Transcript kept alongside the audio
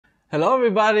Hello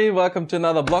everybody, welcome to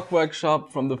another block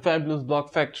workshop from the Fabulous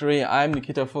Block Factory. I'm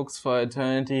Nikita Fuchs for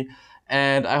Eternity,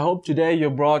 and I hope today you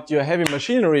brought your heavy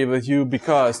machinery with you,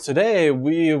 because today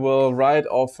we will write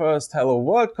our first Hello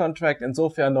World contract in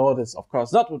Sophia. No, that's of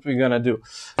course not what we're gonna do,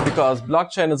 because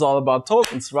blockchain is all about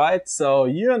tokens, right? So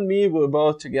you and me will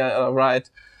both together write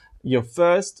your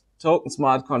first token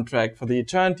smart contract for the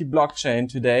Eternity blockchain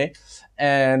today.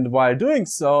 And while doing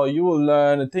so, you will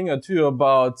learn a thing or two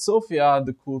about Sophia,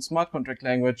 the cool smart contract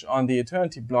language on the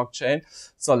Eternity blockchain.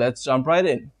 So let's jump right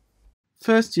in.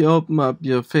 First, you open up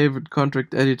your favorite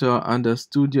contract editor under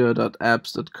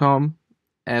studio.apps.com,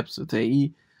 apps with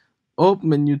AE,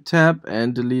 open a new tab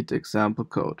and delete example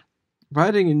code.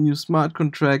 Writing a new smart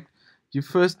contract, you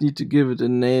first need to give it a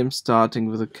name starting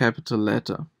with a capital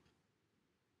letter.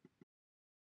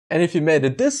 And if you made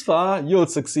it this far, you'll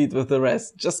succeed with the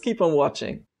rest. Just keep on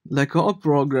watching. Like all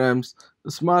programs,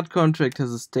 a smart contract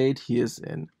has a state here's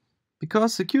in.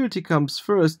 Because security comes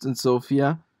first in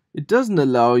Sophia, it doesn't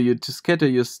allow you to scatter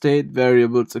your state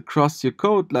variables across your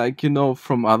code like you know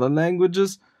from other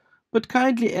languages, but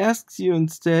kindly asks you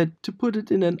instead to put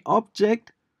it in an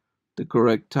object, the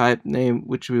correct type name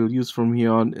which we'll use from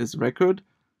here on is record,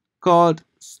 called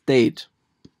state.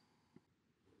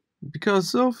 Because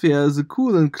Sophia is a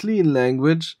cool and clean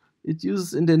language, it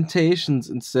uses indentations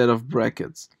instead of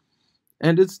brackets,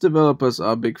 and its developers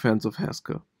are big fans of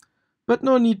Haskell. But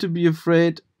no need to be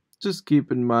afraid, just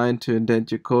keep in mind to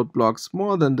indent your code blocks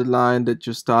more than the line that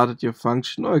you started your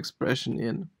function or expression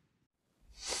in.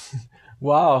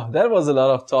 Wow, that was a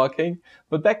lot of talking,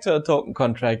 but back to a token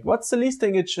contract. What's the least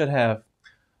thing it should have?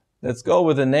 Let's go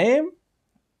with the name,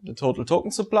 the total token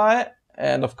supply,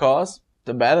 and of course,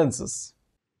 the balances.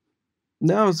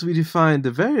 Now as we define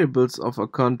the variables of a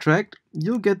contract,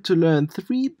 you'll get to learn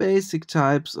three basic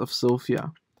types of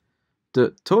Sophia.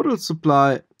 The total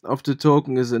supply of the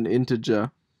token is an integer,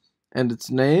 and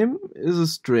its name is a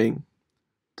string.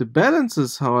 The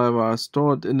balances, however, are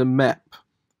stored in a map.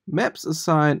 Maps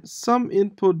assign some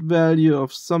input value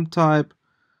of some type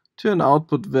to an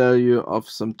output value of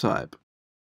some type.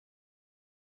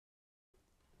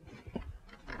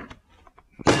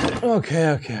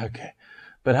 Okay.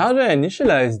 But how do I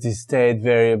initialize these state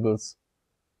variables?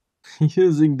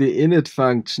 Using the init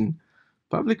function.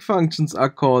 Public functions are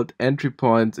called entry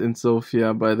points in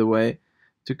Sophia, by the way,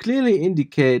 to clearly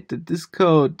indicate that this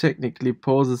code technically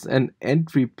poses an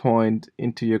entry point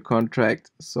into your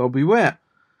contract, so beware.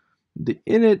 The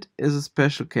init is a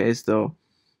special case though.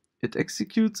 It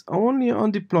executes only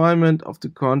on deployment of the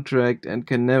contract and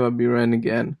can never be run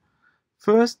again.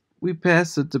 First, we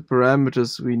pass it the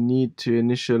parameters we need to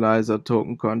initialize our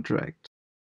token contract.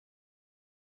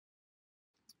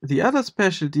 The other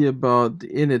specialty about the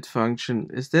init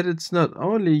function is that it's not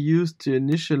only used to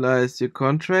initialize your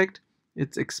contract,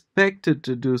 it's expected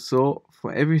to do so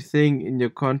for everything in your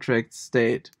contract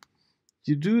state.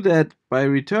 You do that by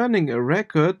returning a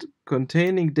record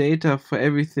containing data for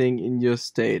everything in your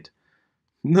state.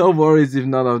 No worries if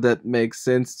none of that makes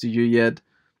sense to you yet.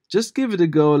 Just give it a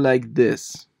go like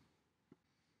this.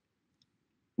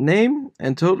 Name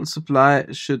and total supply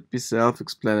should be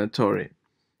self-explanatory.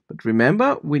 But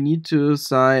remember, we need to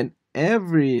assign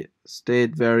every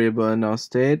state variable in our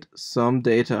state some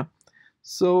data.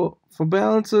 So for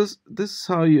balances, this is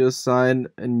how you assign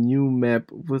a new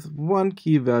map with one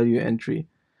key value entry.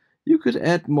 You could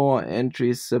add more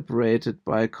entries separated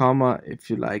by a comma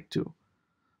if you like to.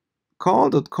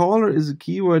 Call.caller is a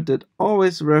keyword that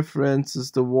always references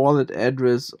the wallet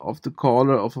address of the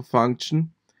caller of a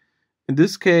function. In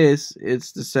this case,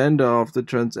 it's the sender of the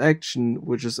transaction,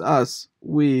 which is us,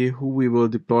 who we will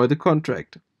deploy the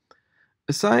contract.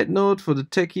 A side note for the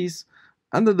techies,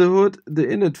 under the hood, the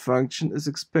init function is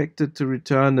expected to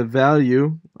return a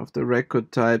value of the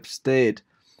record type state,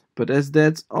 but as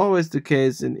that's always the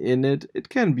case in init, it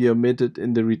can be omitted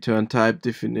in the return type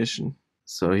definition.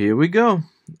 So here we go.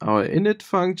 Our init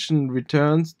function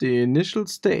returns the initial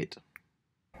state.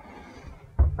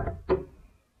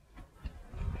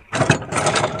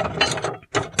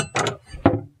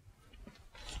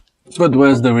 But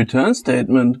where's the return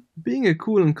statement? Being a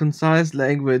cool and concise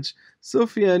language,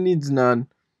 Sophia needs none.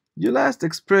 Your last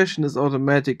expression is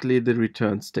automatically the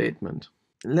return statement.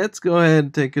 Let's go ahead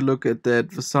and take a look at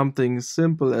that for something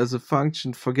simple as a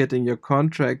function for getting your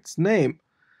contract's name.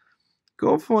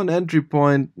 Go for an entry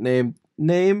point named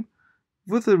name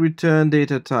with a return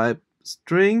data type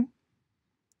string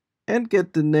and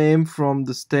get the name from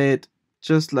the state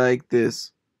just like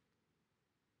this.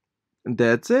 And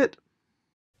that's it.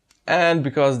 And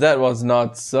because that was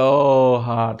not so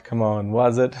hard, come on,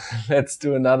 was it? Let's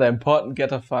do another important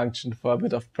getter function for a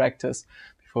bit of practice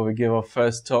before we give our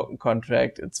first token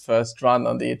contract its first run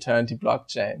on the Eternity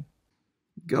blockchain.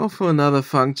 Go for another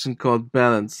function called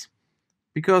balance,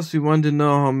 because we want to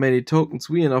know how many tokens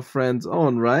we and our friends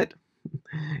own, right?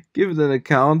 Give it an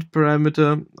account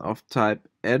parameter of type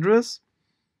address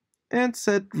and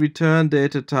set return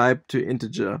data type to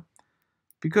integer,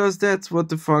 because that's what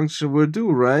the function will do,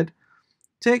 right?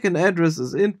 Take an address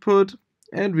as input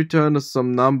and return us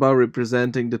some number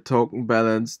representing the token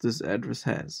balance this address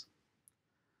has.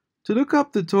 To look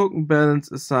up the token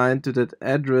balance assigned to that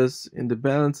address in the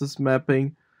balances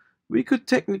mapping, we could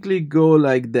technically go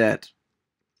like that.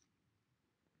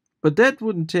 But that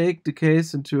wouldn't take the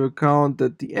case into account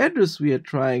that the address we are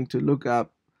trying to look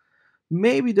up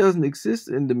maybe doesn't exist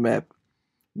in the map,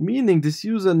 meaning this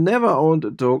user never owned a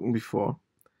token before.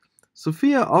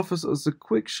 Sophia offers us a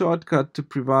quick shortcut to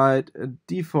provide a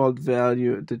default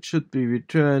value that should be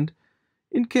returned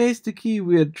in case the key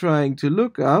we are trying to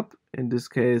look up, in this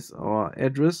case our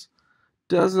address,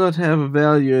 does not have a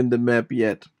value in the map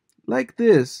yet, like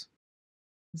this.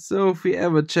 So if we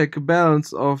ever check a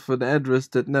balance of an address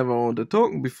that never owned a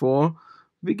token before,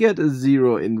 we get a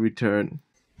 0 in return.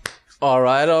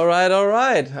 Alright.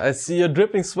 I see you're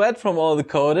dripping sweat from all the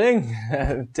coding.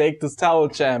 Take this towel,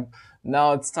 champ.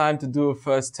 Now it's time to do a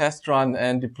first test run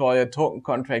and deploy a token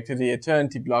contract to the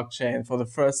Eternity blockchain for the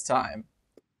first time.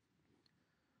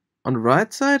 On the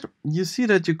right side, you see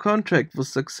that your contract was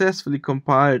successfully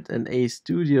compiled and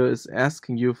Studio is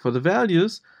asking you for the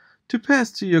values to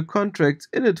pass to your contract's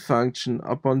init function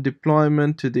upon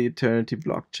deployment to the Eternity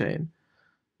blockchain.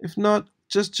 If not,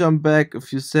 just jump back a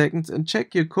few seconds and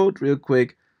check your code real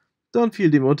quick. Don't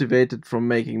feel demotivated from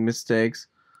making mistakes.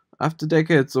 After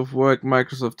decades of work,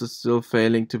 Microsoft is still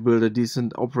failing to build a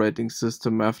decent operating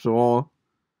system after all.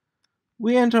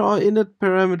 We enter our init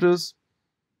parameters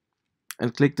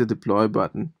and click the deploy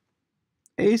button.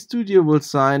 Studio will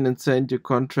sign and send your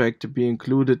contract to be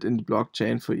included in the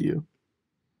blockchain for you.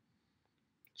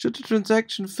 Should the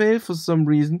transaction fail for some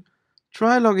reason,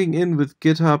 try logging in with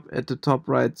GitHub at the top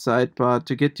right sidebar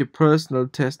to get your personal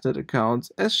testnet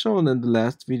accounts as shown in the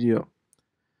last video.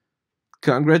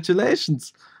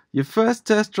 Congratulations! Your first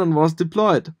test run was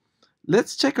deployed.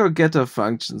 Let's check our getter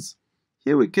functions.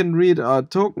 Here we can read our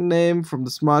token name from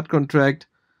the smart contract,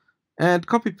 and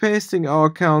copy-pasting our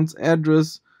account's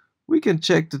address, we can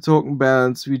check the token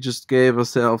balance we just gave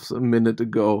ourselves a minute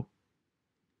ago.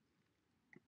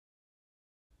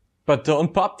 But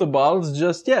don't pop the bottles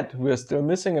just yet. We're still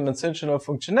missing an essential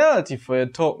functionality for your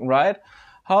token, right?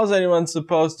 How's anyone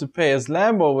supposed to pay his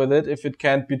Lambo with it if it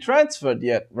can't be transferred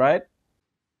yet, right?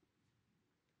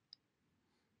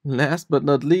 Last but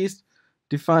not least,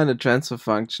 define a transfer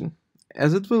function.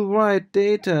 As it will write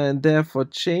data and therefore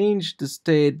change the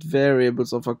state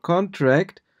variables of a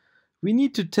contract, we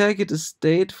need to tag it a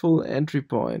stateful entry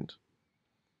point.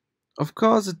 Of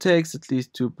course, it takes at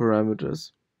least two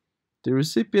parameters: the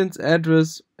recipient's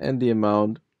address and the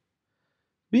amount.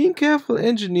 Being careful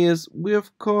engineers, we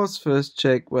of course first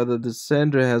check whether the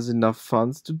sender has enough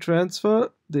funds to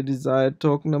transfer the desired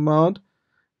token amount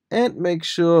and make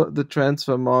sure the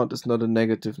transfer amount is not a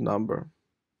negative number.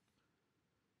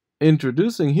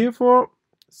 Introducing herefore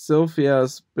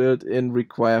Sophia's built-in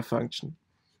require function.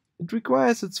 It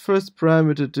requires its first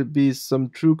parameter to be some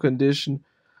true condition,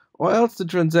 or else the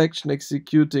transaction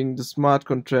executing the smart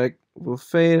contract will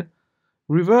fail,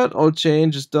 revert all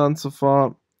changes done so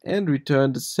far, and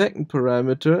return the second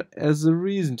parameter as a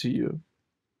reason to you.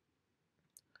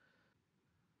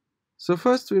 So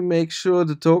first we make sure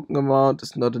the token amount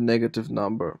is not a negative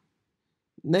number.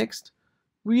 Next,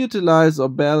 we utilize our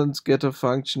balance getter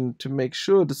function to make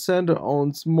sure the sender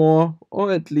owns more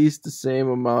or at least the same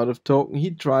amount of token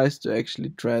he tries to actually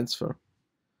transfer.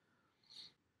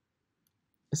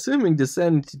 Assuming the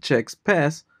sanity checks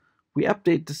pass, we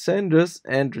update the sender's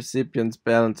and recipient's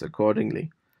balance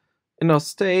accordingly. In our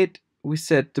state, we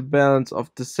set the balance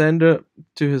of the sender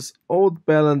to his old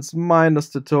balance minus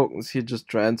the tokens he just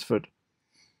transferred.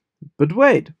 But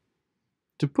wait!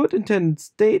 To put intended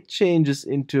state changes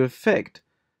into effect,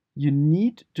 you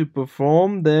need to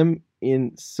perform them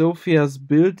in Sophia's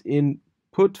built-in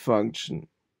put function,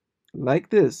 like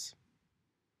this.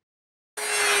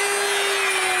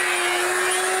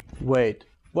 Wait,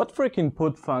 what freaking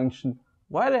put function?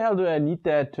 Why the hell do I need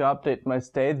that to update my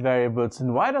state variables,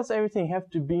 and why does everything have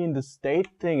to be in the state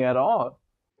thing at all?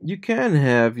 You can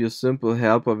have your simple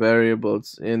helper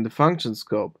variables in the function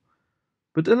scope,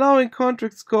 but allowing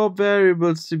contract scope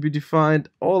variables to be defined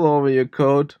all over your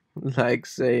code, like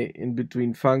say in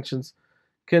between functions,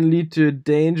 can lead to a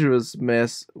dangerous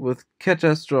mess with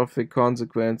catastrophic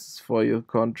consequences for your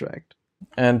contract.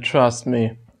 And trust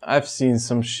me, I've seen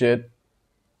some shit.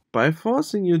 By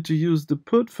forcing you to use the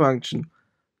put function,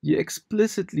 you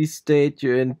explicitly state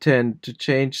your intent to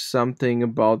change something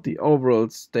about the overall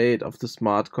state of the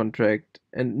smart contract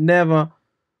and never,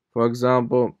 for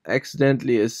example,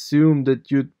 accidentally assume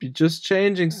that you'd be just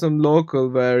changing some local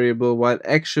variable while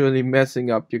actually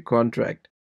messing up your contract.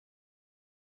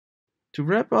 To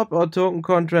wrap up our token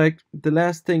contract, the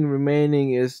last thing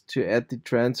remaining is to add the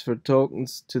transfer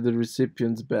tokens to the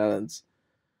recipient's balance.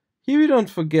 Here we don't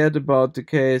forget about the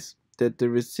case that the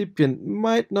recipient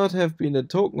might not have been a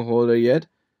token holder yet,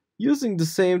 using the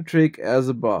same trick as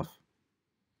above.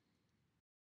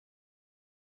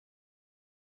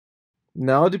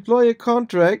 Now deploy a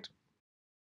contract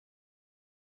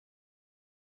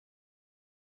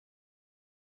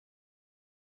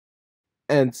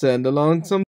and send along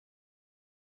some.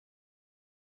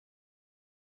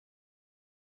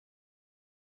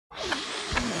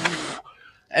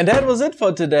 And that was it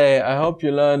for today. I hope you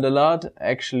learned a lot.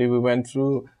 Actually, we went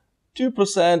through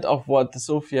 2% of what the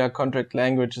Sophia contract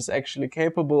language is actually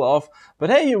capable of. But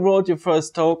hey, you wrote your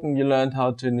first token, you learned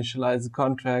how to initialize a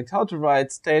contract, how to write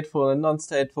stateful and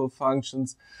non-stateful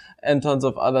functions, and tons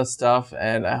of other stuff.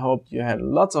 And I hope you had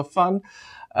lots of fun.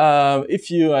 If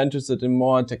you are interested in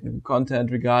more technical content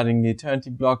regarding the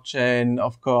Eternity blockchain,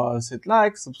 of course, hit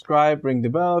like, subscribe, ring the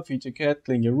bell, feature cat,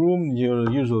 clean your room, your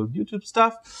usual YouTube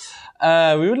stuff.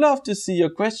 We would love to see your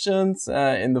questions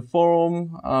in the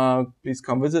forum. Please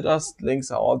come visit us.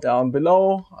 Links are all down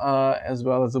below, as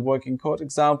well as a working code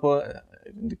example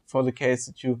for the case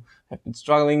that you have been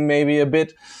struggling maybe a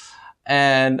bit.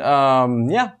 And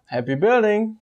yeah, happy building.